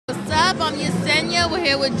Yesenia. We're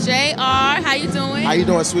here with JR. How you doing? How you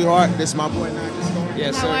doing, sweetheart? This is my boy, Nike Storm.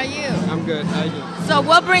 Yes, How sir. are you? I'm good. How you doing? So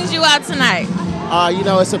what brings you out tonight? You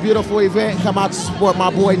know, it's a beautiful event. Come out to support my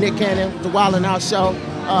boy Nick Cannon, the Wildin' Out Show.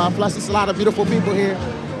 Plus, it's a lot of beautiful people here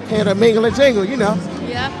to mingle and jingle, you know.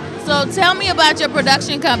 Yeah. So tell me about your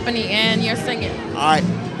production company and your singing. All right.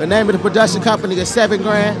 The name of the production company is 7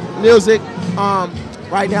 Grand Music.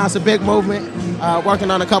 Right now, it's a big movement.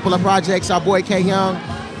 Working on a couple of projects. Our boy K Young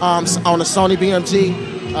on the Sony BMG.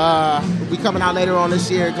 We coming out later on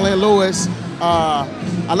this year. Glenn Lewis. A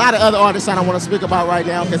lot of other artists I don't want to speak about right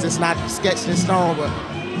now because it's not sketched in stone, but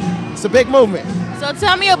it's a big movement. So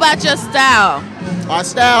tell me about your style. Our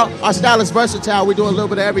style is versatile. We do a little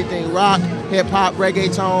bit of everything: rock, hip hop,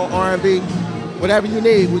 reggaeton, R&B, whatever you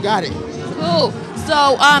need, we got it. Cool.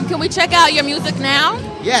 So can we check out your music now?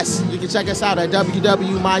 Yes, you can check us out at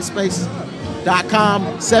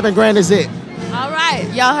www.myspace.com. 7 Grand is it. All right,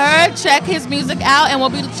 y'all heard? Check his music out, and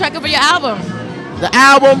we'll be checking for your album. The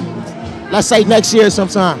album, let's say next year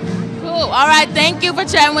sometime. Cool. All right, thank you for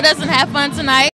chatting with us and have fun tonight.